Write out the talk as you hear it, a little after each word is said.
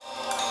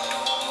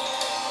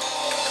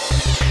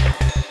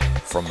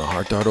From the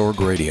Heart.org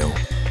radio,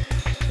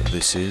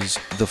 this is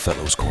the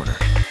Fellows Corner.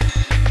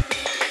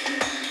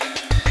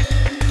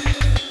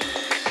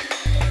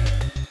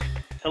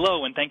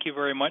 Hello, and thank you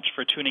very much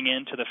for tuning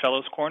in to the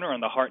Fellows Corner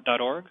on the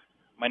Heart.org.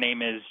 My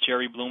name is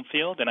Jerry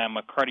Bloomfield, and I'm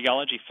a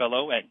cardiology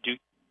fellow at Duke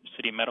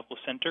City Medical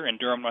Center in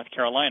Durham, North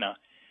Carolina.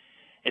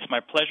 It's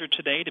my pleasure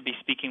today to be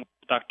speaking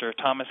with Dr.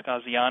 Thomas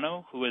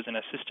Gaziano, who is an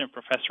assistant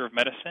professor of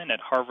medicine at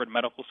Harvard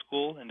Medical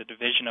School in the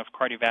Division of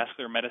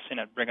Cardiovascular Medicine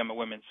at Brigham and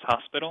Women's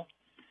Hospital,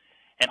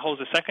 and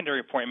holds a secondary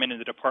appointment in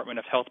the Department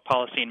of Health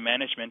Policy and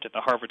Management at the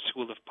Harvard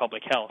School of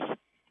Public Health.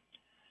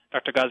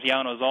 Dr.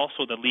 Gaziano is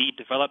also the lead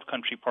developed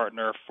country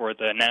partner for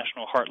the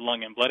National Heart,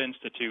 Lung, and Blood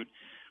Institute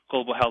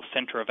Global Health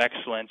Center of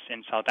Excellence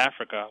in South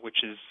Africa,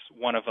 which is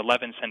one of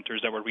 11 centers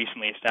that were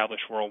recently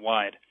established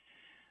worldwide.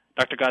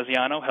 Dr.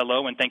 Gaziano,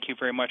 hello, and thank you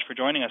very much for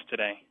joining us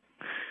today.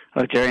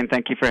 Hello, Jerry, and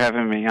thank you for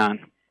having me on.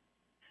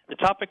 The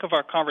topic of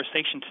our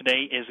conversation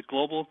today is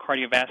global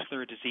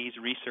cardiovascular disease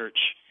research.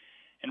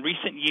 In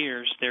recent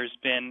years, there's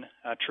been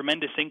a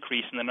tremendous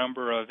increase in the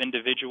number of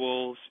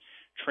individuals,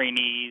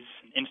 trainees,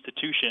 and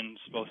institutions,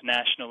 both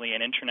nationally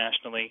and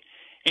internationally,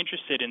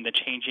 interested in the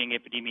changing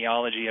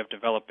epidemiology of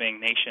developing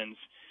nations.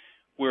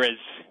 Whereas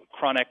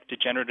chronic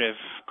degenerative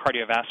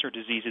cardiovascular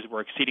diseases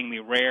were exceedingly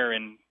rare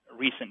in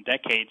recent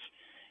decades,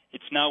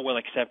 it's now well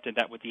accepted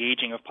that with the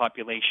aging of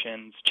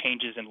populations,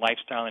 changes in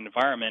lifestyle and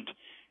environment,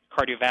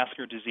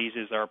 cardiovascular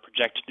diseases are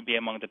projected to be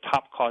among the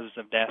top causes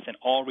of death in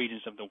all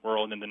regions of the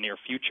world in the near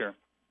future.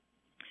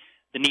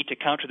 The need to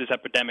counter this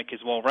epidemic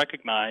is well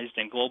recognized,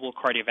 and global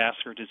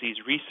cardiovascular disease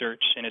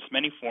research in its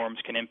many forms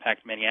can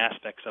impact many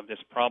aspects of this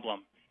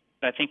problem.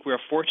 I think we are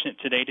fortunate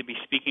today to be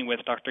speaking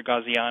with Dr.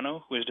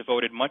 Gaziano, who has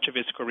devoted much of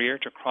his career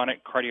to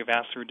chronic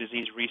cardiovascular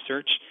disease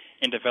research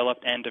in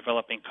developed and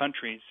developing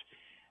countries.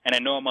 And I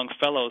know among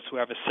fellows who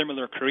have a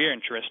similar career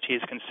interest, he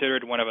is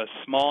considered one of a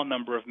small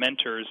number of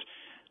mentors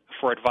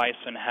for advice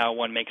on how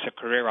one makes a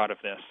career out of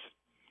this.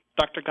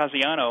 Dr.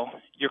 Gaziano,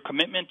 your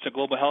commitment to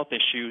global health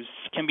issues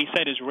can be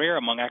said is rare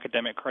among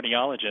academic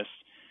cardiologists.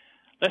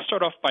 Let's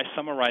start off by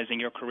summarizing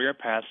your career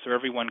path so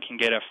everyone can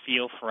get a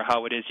feel for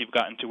how it is you've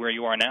gotten to where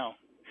you are now.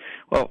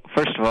 Well,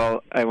 first of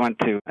all, I want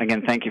to,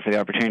 again, thank you for the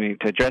opportunity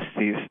to address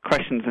these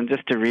questions and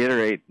just to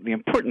reiterate the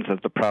importance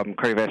of the problem.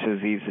 Cardiovascular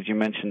disease, as you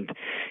mentioned,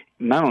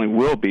 not only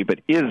will be, but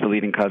is the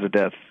leading cause of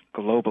death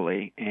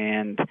globally.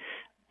 And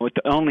with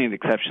only the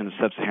exception of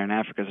sub-Saharan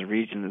Africa as a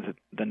region is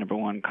the number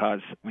one cause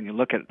when you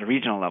look at the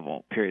regional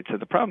level, period. So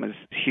the problem is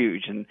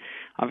huge. And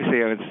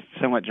obviously I was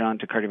somewhat drawn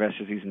to cardiovascular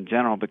disease in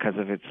general because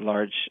of its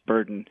large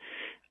burden.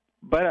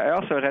 But I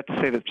also would have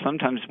to say that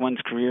sometimes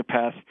one's career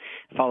path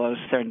follows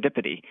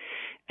serendipity.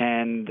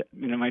 And,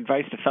 my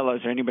advice to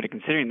fellows or anybody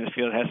considering this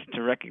field has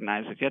to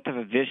recognize that you have to have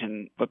a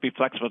vision, but be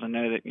flexible to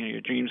know that,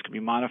 your dreams can be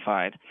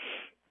modified.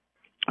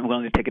 I'm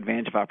willing to take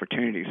advantage of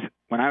opportunities.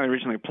 When I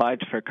originally applied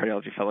for a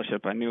cardiology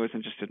fellowship, I knew I was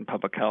interested in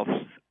public health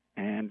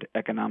and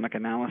economic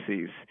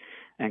analyses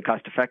and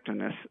cost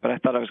effectiveness, but I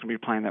thought I was going to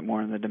be applying that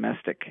more in the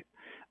domestic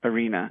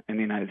arena in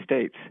the United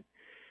States.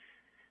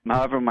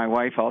 However, my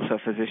wife, also a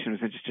physician,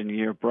 was interested in a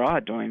year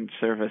abroad doing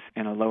service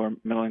in a lower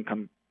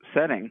middle-income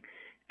setting,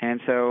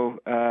 and so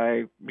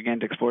I began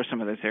to explore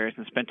some of those areas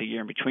and spent a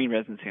year in between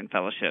residency and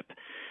fellowship,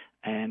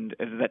 and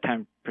at that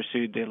time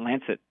pursued the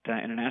Lancet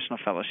International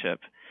Fellowship.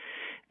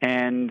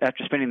 And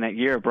after spending that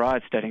year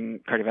abroad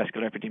studying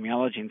cardiovascular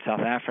epidemiology in South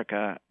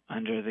Africa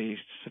under the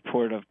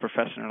support of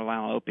Professor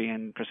Lionel Opie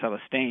and Priscilla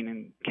Stain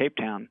in Cape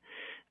Town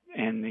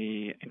and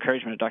the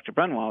encouragement of Dr.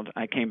 Brunwald,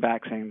 I came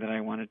back saying that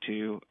I wanted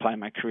to apply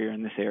my career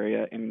in this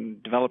area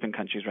in developing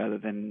countries rather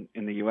than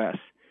in the U.S.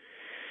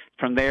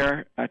 From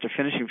there, after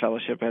finishing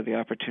fellowship, I had the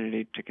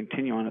opportunity to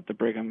continue on at the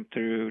Brigham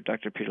through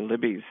Dr. Peter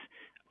Libby's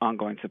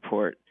ongoing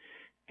support.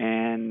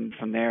 And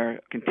from there,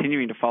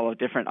 continuing to follow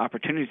different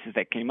opportunities as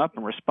they came up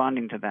and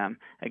responding to them,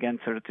 again,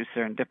 sort of through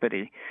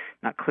serendipity,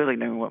 not clearly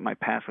knowing what my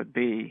path would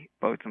be,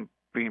 both in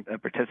being a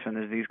participant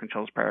in the Disease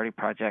Control's Priority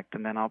Project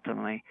and then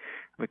ultimately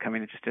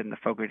becoming interested in the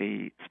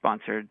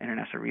Fogarty-sponsored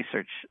International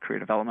Research Career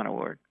Development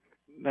Award.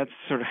 That's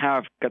sort of how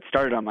I've got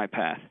started on my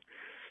path.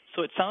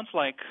 So it sounds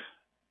like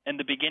in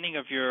the beginning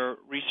of your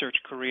research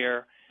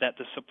career that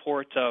the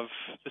support of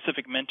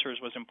specific mentors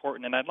was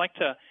important. And I'd like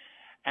to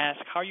ask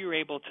how you were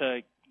able to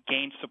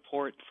gain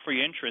support for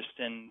your interest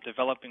in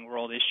developing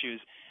world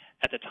issues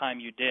at the time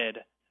you did,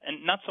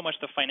 and not so much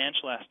the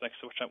financial aspects,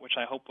 which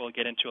I hope we'll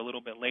get into a little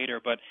bit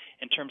later, but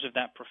in terms of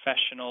that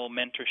professional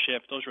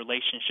mentorship, those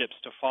relationships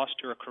to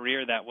foster a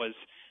career that was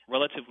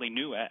relatively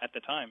new at the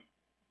time.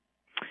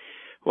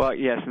 Well,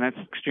 yes, and that's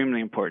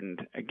extremely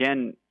important.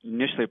 Again,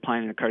 initially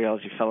applying to a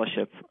cardiology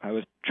fellowship, I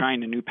was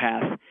trying a new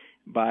path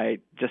by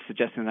just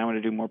suggesting that I want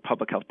to do more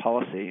public health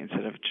policy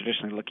instead of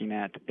traditionally looking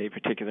at a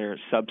particular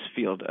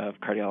subfield of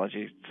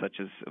cardiology, such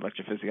as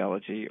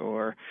electrophysiology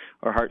or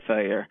heart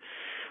failure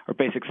or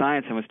basic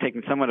science, and was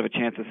taking somewhat of a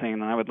chance of saying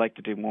that I would like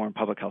to do more in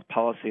public health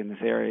policy in this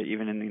area,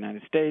 even in the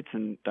United States,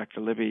 and Dr.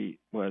 Libby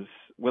was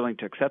willing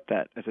to accept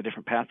that as a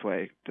different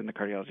pathway than the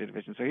cardiology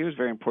division. So he was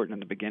very important in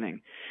the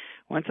beginning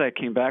Once I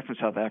came back from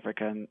South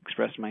Africa and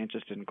expressed my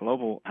interest in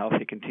global health,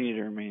 he continued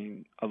to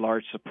remain a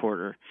large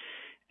supporter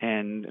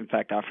and, in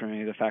fact, offered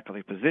me the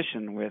faculty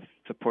position with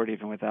support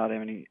even without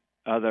any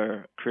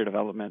other career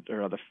development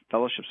or other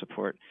fellowship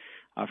support,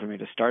 offered me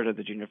to start as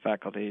a junior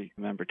faculty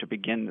member to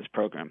begin this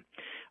program.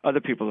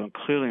 Other people who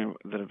clearly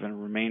that have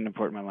remained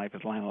important in my life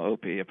is Lionel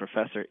Opie, a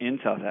professor in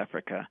South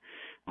Africa,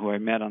 who I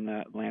met on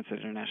the Lancet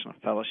International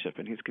Fellowship,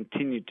 and he's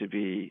continued to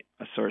be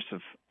a source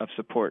of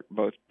support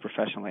both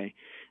professionally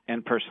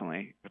and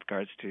personally with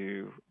regards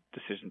to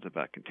decisions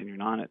about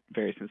continuing on at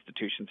various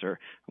institutions or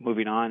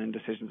moving on and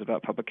decisions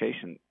about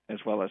publication as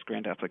well as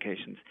grant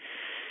applications.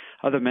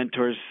 Other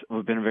mentors who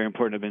have been very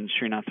important have been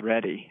Srinath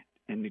Reddy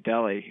in New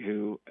Delhi,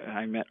 who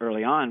I met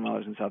early on while I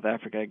was in South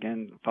Africa,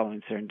 again,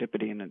 following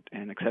serendipity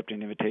and accepting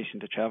an invitation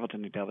to travel to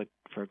New Delhi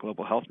for a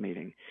global health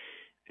meeting.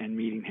 And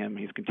meeting him,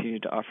 he's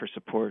continued to offer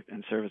support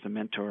and serve as a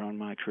mentor on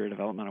my Career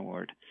Development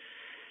Award.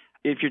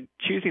 If you're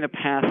choosing a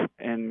path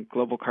in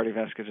global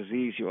cardiovascular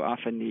disease, you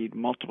often need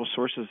multiple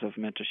sources of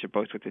mentorship,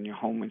 both within your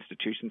home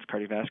institution's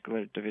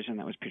cardiovascular division,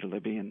 that was Peter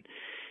Libby, and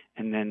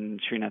then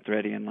Srinath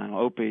Reddy and Lionel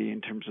Opie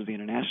in terms of the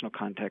international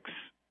context.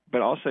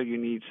 But also you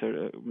need sort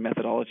of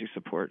methodology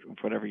support,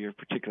 whatever your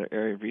particular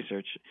area of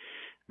research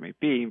may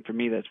be. For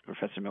me, that's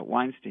Professor Milt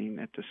Weinstein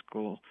at the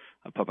School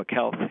of Public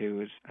Health,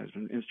 who has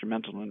been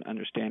instrumental in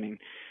understanding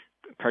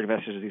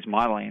cardiovascular disease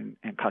modeling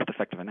and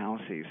cost-effective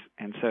analyses.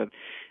 And so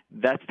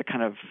that's the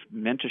kind of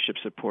mentorship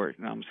support,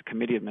 it's a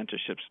committee of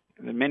mentorships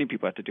that many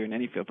people have to do in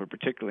any field, but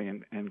particularly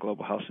in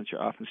global health, since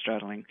you're often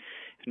straddling,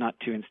 if not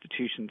two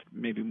institutions,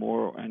 maybe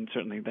more, and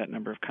certainly that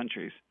number of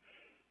countries.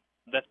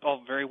 That's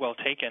all very well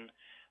taken.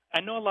 I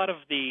know a lot of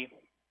the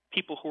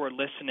people who are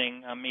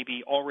listening may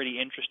be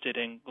already interested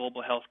in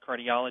global health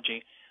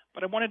cardiology,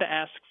 but I wanted to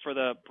ask for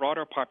the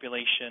broader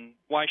population,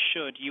 why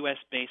should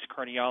U.S.-based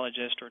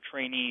cardiologists or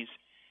trainees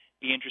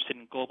be interested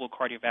in global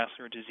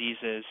cardiovascular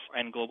diseases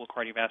and global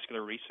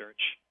cardiovascular research?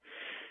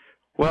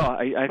 Well,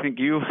 I think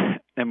you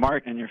and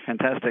Mark in your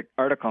fantastic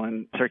article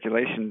in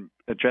Circulation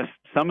addressed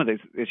some of these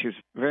issues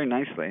very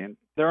nicely. And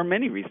there are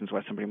many reasons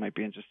why somebody might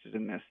be interested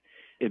in this.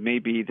 It may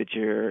be that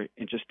you're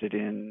interested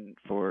in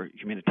for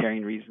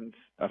humanitarian reasons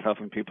of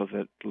helping people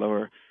at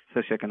lower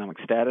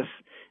socioeconomic status.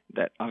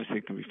 That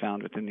obviously can be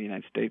found within the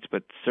United States,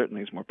 but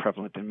certainly is more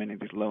prevalent in many of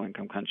these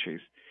low-income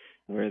countries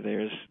where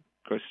there's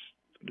gross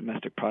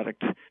domestic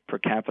product per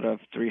capita of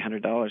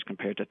 $300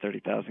 compared to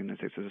 $30,000.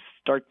 There's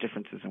stark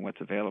differences in what's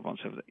available, and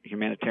so the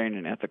humanitarian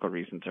and ethical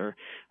reasons are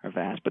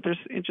vast. But there's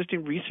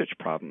interesting research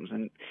problems,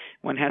 and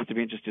one has to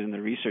be interested in the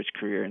research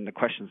career and the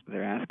questions that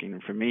they're asking.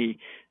 And for me,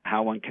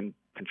 how one can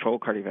control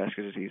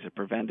cardiovascular disease or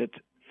prevent it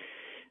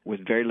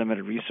with very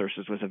limited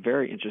resources was a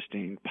very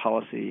interesting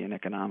policy and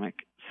economic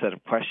set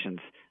of questions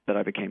that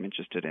I became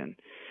interested in.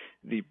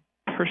 The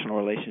personal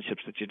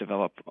relationships that you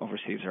develop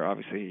overseas are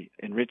obviously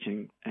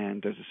enriching,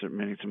 and those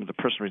are some of the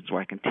personal reasons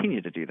why I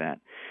continue to do that.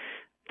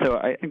 So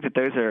I think that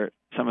those are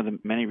some of the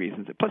many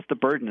reasons. Plus, the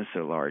burden is so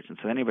large, and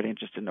so anybody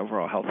interested in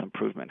overall health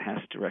improvement has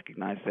to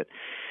recognize that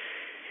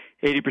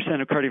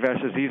 80% of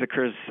cardiovascular disease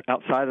occurs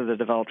outside of the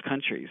developed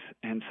countries,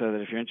 and so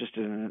that if you're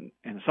interested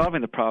in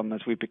solving the problem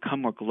as we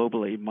become more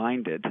globally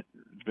minded,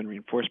 it's been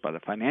reinforced by the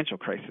financial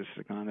crisis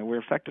that we're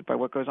affected by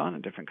what goes on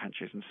in different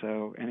countries, and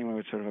so anyone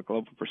with sort of a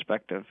global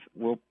perspective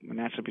will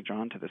naturally be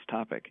drawn to this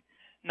topic.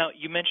 Now,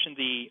 you mentioned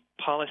the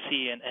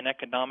policy and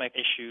economic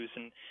issues,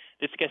 and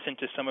this gets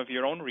into some of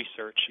your own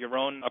research. Your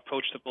own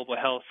approach to global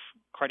health,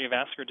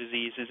 cardiovascular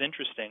disease, is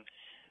interesting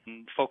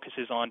and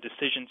focuses on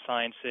decision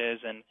sciences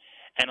and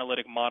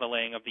analytic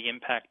modeling of the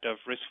impact of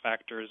risk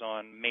factors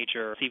on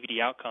major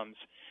CVD outcomes.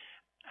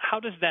 How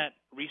does that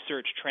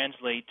research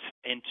translate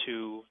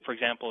into, for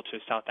example, to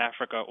South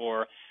Africa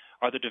or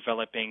other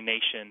developing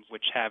nations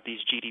which have these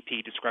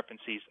GDP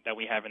discrepancies that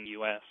we have in the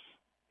U.S.?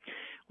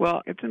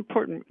 Well, it's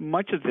important.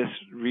 Much of this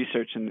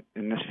research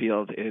in this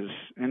field is,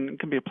 and it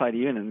can be applied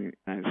even in the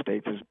United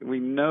States, is we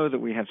know that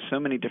we have so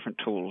many different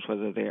tools,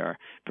 whether they are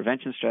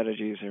prevention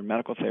strategies or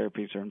medical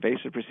therapies or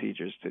invasive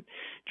procedures, that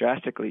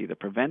drastically either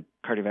prevent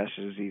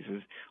cardiovascular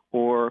diseases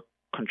or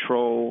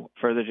control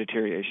further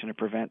deterioration or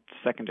prevent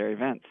secondary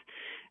events.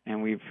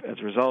 And we've, as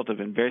a result, have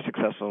been very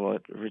successful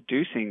at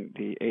reducing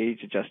the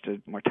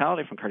age-adjusted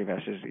mortality from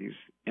cardiovascular disease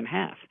in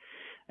half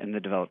in the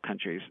developed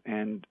countries.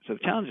 And so the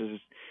challenge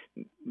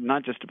is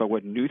not just about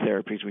what new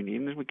therapies we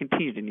need, and we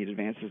continue to need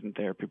advances in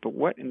therapy, but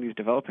what in these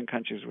developing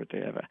countries where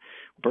they have a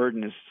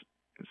burden is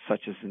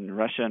such as in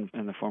Russia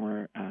and the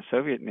former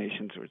Soviet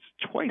nations, where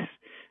it's twice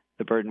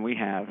the burden we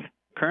have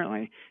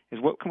currently, is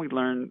what can we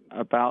learn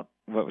about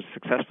what was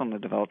successful in the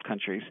developed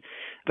countries,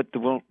 but that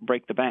won't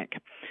break the bank.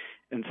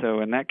 And so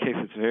in that case,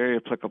 it's very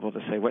applicable to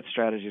say what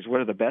strategies, what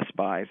are the best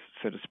buys,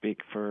 so to speak,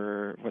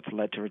 for what's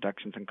led to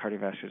reductions in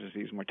cardiovascular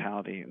disease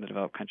mortality in the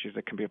developed countries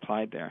that can be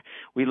applied there.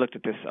 We looked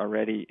at this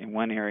already in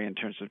one area in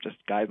terms of just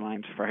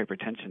guidelines for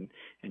hypertension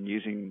and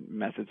using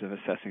methods of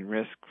assessing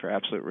risk for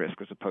absolute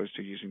risk as opposed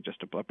to using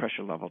just a blood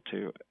pressure level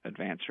to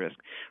advance risk.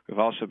 We've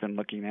also been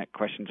looking at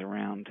questions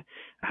around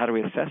how do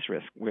we assess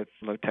risk with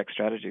low-tech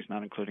strategies,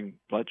 not including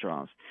blood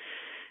draws.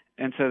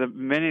 And so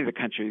many of the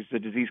countries, the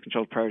Disease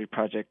Control Priority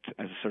Project,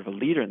 as a sort of a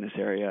leader in this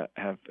area,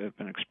 have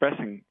been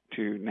expressing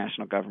to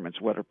national governments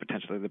what are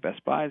potentially the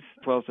best buys,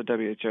 as well as the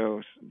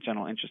WHO's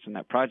general interest in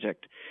that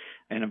project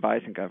and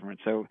advising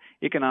governments. So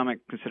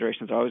economic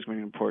considerations are always going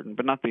to be important,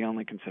 but not the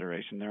only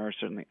consideration. There are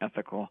certainly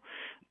ethical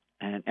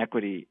and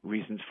equity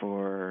reasons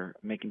for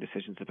making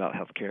decisions about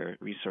healthcare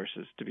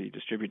resources to be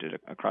distributed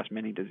across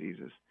many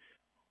diseases.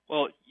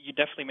 Well, you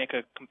definitely make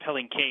a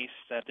compelling case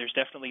that there's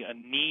definitely a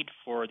need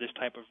for this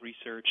type of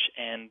research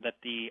and that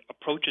the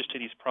approaches to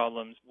these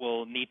problems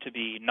will need to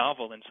be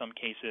novel in some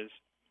cases.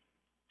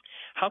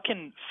 How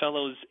can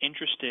fellows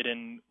interested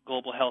in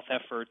global health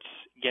efforts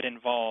get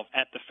involved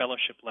at the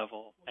fellowship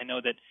level? I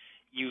know that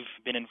you've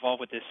been involved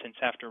with this since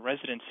after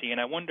residency,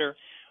 and I wonder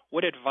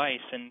what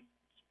advice and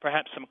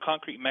perhaps some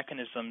concrete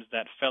mechanisms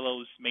that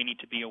fellows may need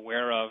to be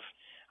aware of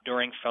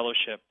during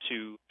fellowship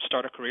to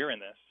start a career in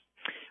this.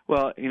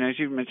 Well, as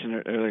you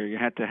mentioned earlier, you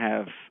had to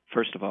have,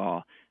 first of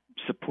all,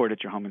 support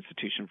at your home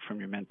institution from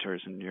your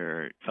mentors and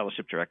your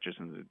fellowship directors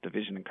in the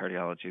division in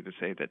cardiology to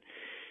say that,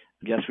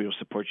 yes, we will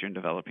support you in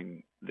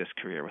developing this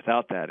career.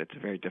 Without that, it's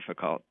very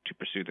difficult to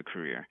pursue the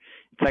career.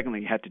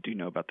 Secondly, you have to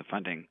know about the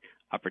funding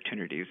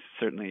opportunities,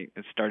 certainly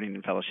starting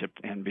in fellowship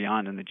and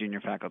beyond in the junior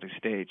faculty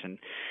stage. And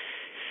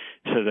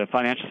so the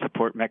financial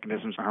support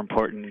mechanisms are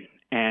important.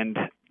 And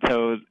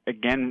so,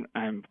 again,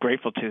 I'm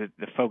grateful to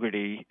the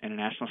Fogarty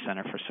International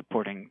Center for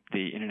supporting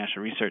the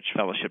International Research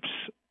Fellowships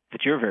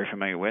that you're very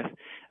familiar with,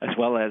 as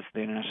well as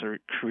the International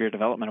Career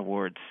Development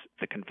Awards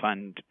that can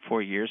fund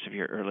 4 years of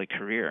your early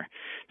career.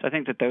 So I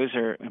think that those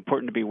are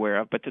important to be aware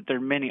of, but that there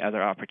are many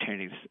other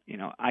opportunities.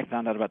 I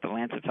found out about the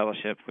Lancet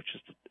Fellowship, which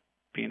is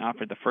being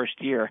offered the first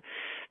year,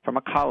 from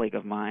a colleague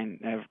of mine,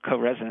 a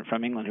co-resident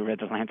from England who read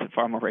the Lancet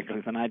far more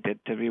regularly than I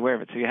did, to be aware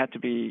of it. So you have to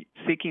be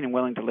seeking and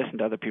willing to listen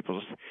to other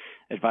people's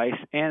advice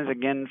and,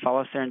 again,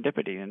 follow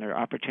serendipity. And there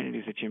are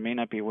opportunities that you may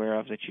not be aware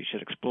of that you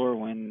should explore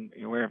when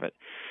you're aware of it.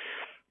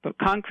 But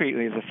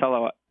concretely, as a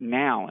fellow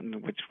now,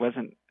 and which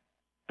wasn't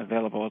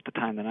available at the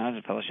time that I was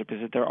in fellowship,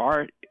 is that there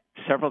are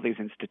several of these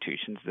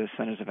institutions, the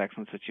Centers of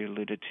Excellence that you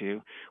alluded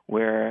to,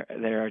 where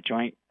there are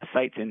joint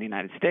sites in the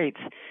United States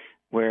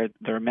where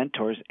there are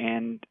mentors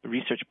and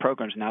research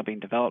programs now being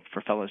developed for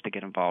fellows to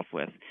get involved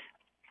with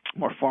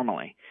more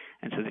formally.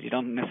 And so that you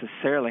don't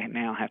necessarily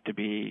now have to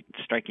be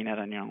striking out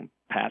on your own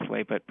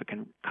pathway, but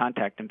can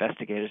contact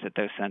investigators at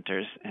those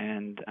centers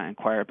and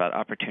inquire about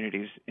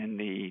opportunities in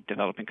the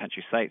developing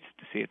country sites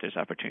to see if there's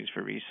opportunities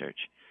for research.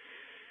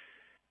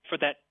 For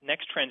that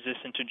next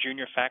transition to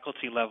junior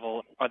faculty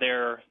level, are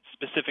there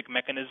specific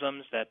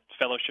mechanisms that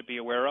fellows should be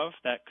aware of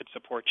that could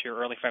support your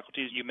early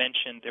faculties? You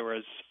mentioned there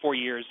was 4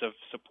 years of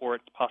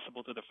support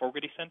possible through the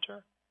Fogarty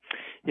Center.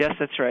 Yes,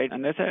 that's right.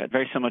 And that's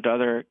very similar to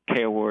other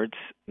K awards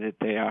that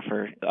they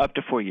offer up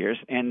to 4 years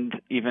and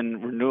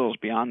even renewals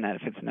beyond that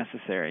if it's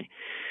necessary.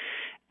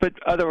 But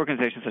other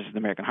organizations such as the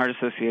American Heart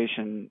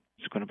Association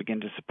is going to begin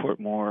to support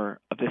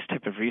more of this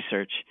type of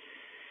research,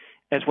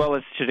 as well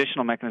as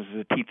traditional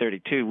mechanisms of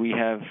T32. We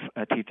have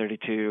a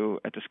T32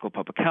 at the School of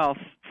Public Health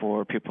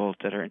for people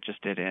that are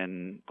interested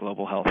in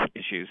global health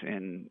issues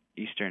in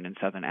Eastern and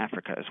Southern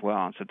Africa as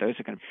well. And so those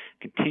are going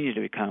to continue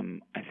to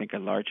become, I think, a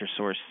larger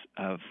source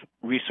of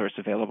resource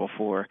available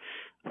for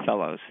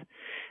fellows.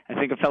 I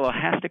think a fellow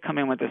has to come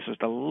in with this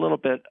with a little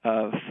bit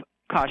of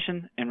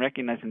caution and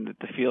recognizing that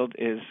the field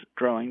is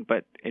growing,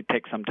 but it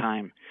takes some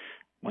time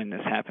when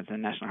this happens. The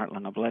National Heart,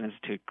 Lung, and Blood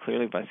Institute,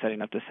 clearly by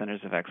setting up the Centers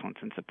of Excellence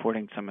and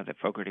supporting some of the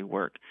Fogarty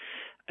work,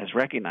 has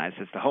recognized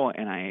as the whole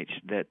NIH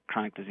that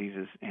chronic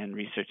diseases and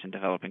research in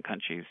developing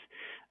countries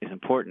is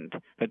important.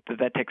 But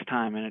that takes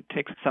time, and it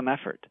takes some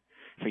effort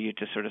for you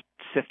to sort of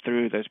sift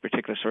through those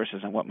particular sources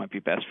and what might be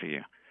best for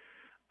you.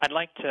 I'd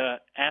like to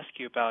ask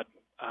you about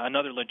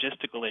another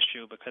logistical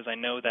issue, because I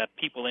know that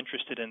people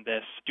interested in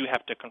this do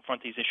have to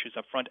confront these issues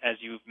up front, as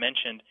you've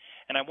mentioned.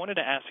 And I wanted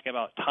to ask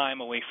about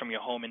time away from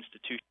your home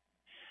institution.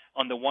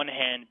 On the one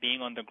hand,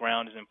 being on the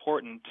ground is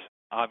important,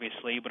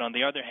 obviously, but on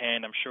the other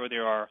hand, I'm sure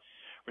there are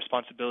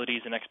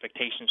responsibilities and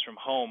expectations from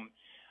home.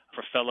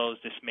 For fellows,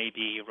 this may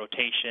be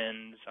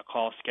rotations, a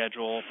call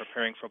schedule,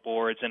 preparing for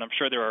boards, and I'm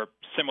sure there are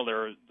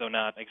similar, though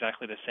not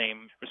exactly the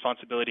same,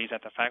 responsibilities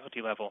at the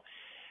faculty level.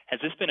 Has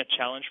this been a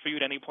challenge for you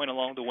at any point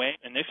along the way?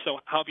 And if so,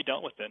 how have you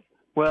dealt with it?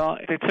 Well,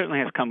 it certainly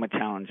has come with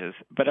challenges.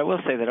 But I will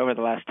say that over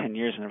the last 10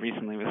 years, and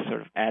recently was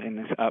sort of adding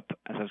this up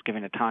as I was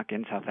giving a talk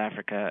in South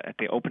Africa at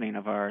the opening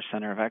of our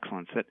Center of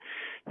Excellence,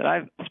 that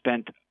I've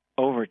spent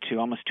almost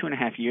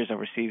 2.5 years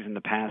overseas in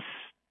the past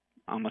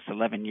almost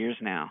 11 years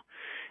now.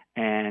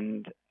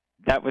 And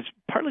that was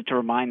partly to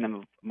remind them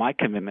of my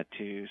commitment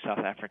to South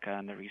Africa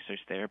and the research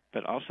there,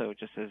 but also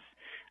just as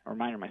a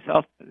reminder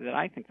myself that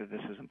I think that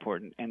this is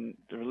important. And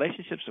the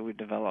relationships that we've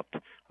developed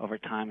over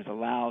time has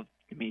allowed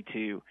me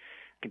to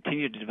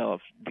continue to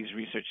develop these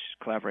research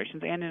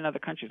collaborations. And in other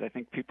countries, I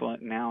think people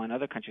now in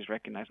other countries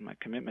recognize my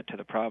commitment to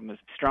the problem is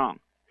strong.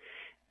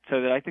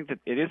 So that I think that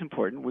it is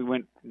important. We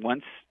went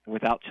once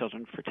without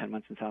children for 10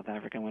 months in South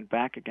Africa and went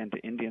back again to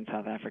India and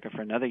South Africa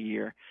for another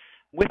year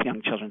with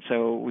young children.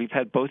 So we've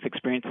had both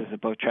experiences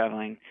of both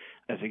traveling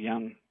as a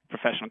young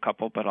professional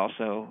couple, but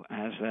also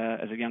as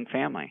a young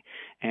family.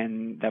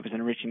 And that was an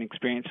enriching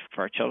experience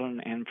for our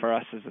children and for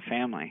us as a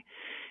family,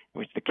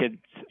 which the kids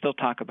still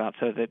talk about,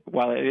 so that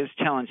while it is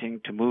challenging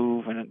to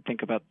move and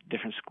think about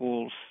different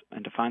schools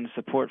and to find the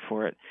support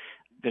for it,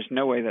 there's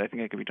no way that I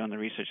think I could be doing the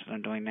research that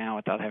I'm doing now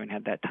without having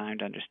had that time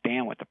to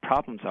understand what the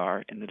problems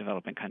are in the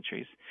developing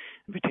countries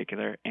in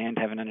particular, and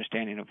have an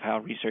understanding of how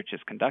research is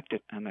conducted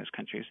in those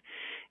countries,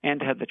 and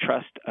to have the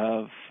trust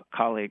of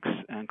colleagues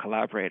and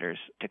collaborators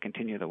to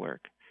continue the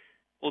work.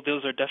 Well,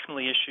 those are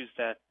definitely issues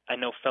that I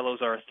know fellows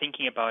are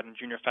thinking about and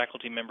junior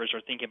faculty members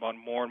are thinking about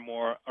more and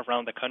more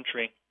around the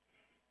country.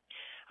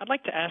 I'd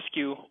like to ask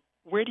you,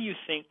 where do you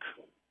think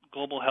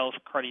global health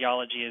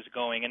cardiology is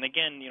going? And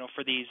again,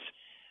 for these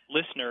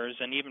listeners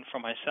and even for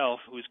myself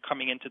who's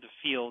coming into the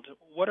field,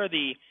 what are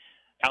the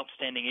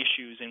outstanding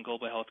issues in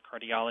global health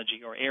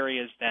cardiology or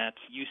areas that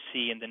you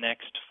see in the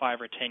next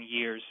 5 or 10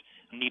 years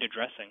need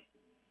addressing?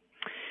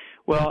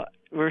 Well,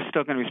 we're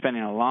still going to be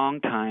spending a long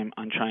time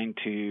on trying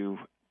to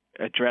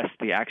address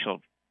the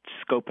actual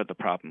scope of the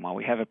problem. While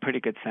we have a pretty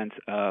good sense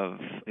of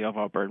the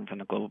overall burden from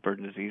the Global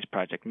Burden Disease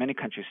Project, many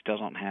countries still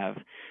don't have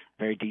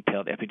very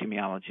detailed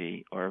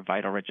epidemiology or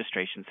vital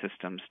registration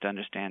systems to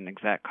understand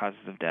exact causes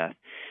of death.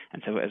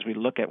 And so as we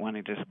look at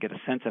wanting to get a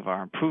sense of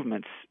our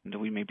improvements that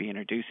we may be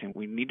introducing,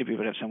 we need to be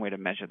able to have some way to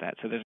measure that.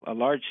 So there's a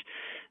large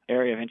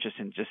area of interest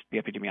in just the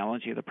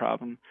epidemiology of the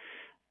problem.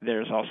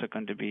 There's also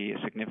going to be a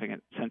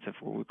significant sense of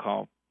what we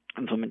call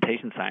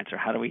implementation science, or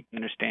how do we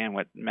understand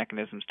what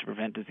mechanisms to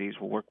prevent disease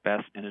will work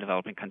best in a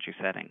developing country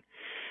setting.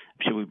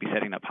 Should we be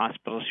setting up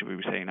hospitals? Should we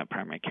be setting up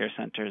primary care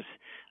centers?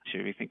 Should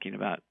we be thinking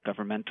about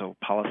governmental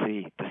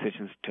policy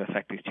decisions to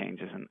affect these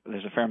changes? And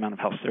there's a fair amount of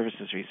health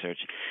services research.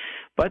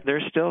 But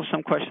there's still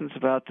some questions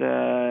about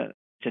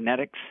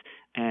genetics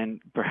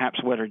and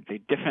perhaps what are the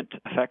different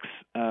effects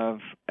of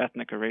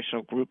ethnic or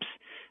racial groups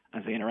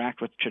as they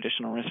interact with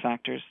traditional risk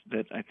factors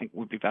that I think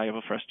would be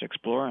valuable for us to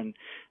explore, and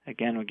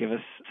again would give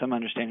us some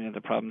understanding of the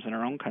problems in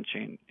our own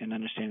country and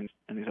understanding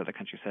in these other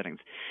country settings.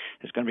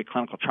 There's going to be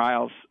clinical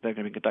trials that are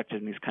going to be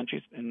conducted in these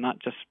countries, and not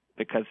just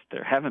because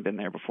there haven't been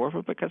there before,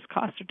 but because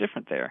costs are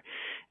different there.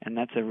 And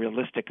that's a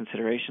realistic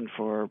consideration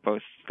for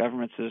both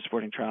governments that are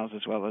supporting trials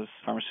as well as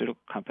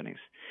pharmaceutical companies.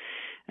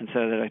 And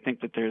so that I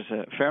think that there's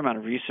a fair amount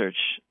of research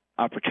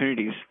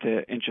opportunities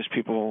to interest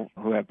people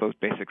who have both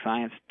basic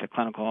science to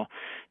clinical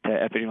to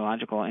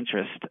epidemiological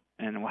interest,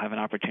 and will have an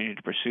opportunity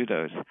to pursue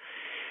those.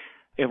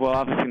 It will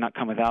obviously not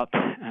come without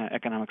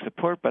economic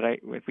support, but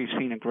we've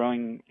seen a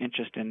growing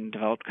interest in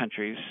developed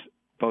countries,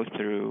 both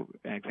through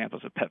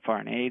examples of PEPFAR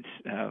and AIDS,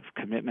 of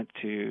commitment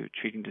to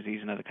treating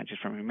disease in other countries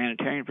from a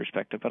humanitarian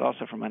perspective, but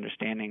also from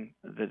understanding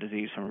the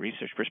disease from a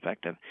research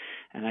perspective.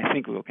 And I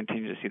think we will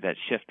continue to see that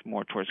shift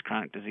more towards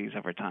chronic disease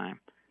over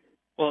time.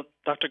 Well,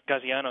 Dr.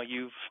 Gaziano,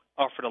 you've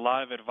offered a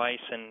lot of advice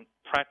and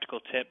practical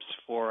tips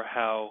for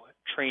how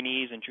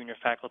trainees and junior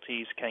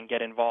faculties can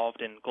get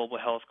involved in global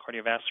health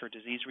cardiovascular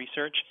disease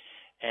research,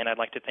 and I'd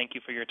like to thank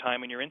you for your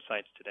time and your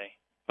insights today.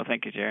 Well,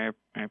 thank you, Jerry.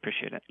 I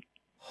appreciate it.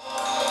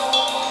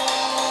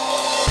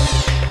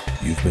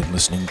 You've been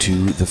listening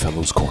to The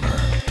Fellows Corner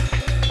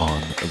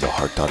on the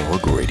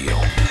Heart.org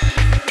radio.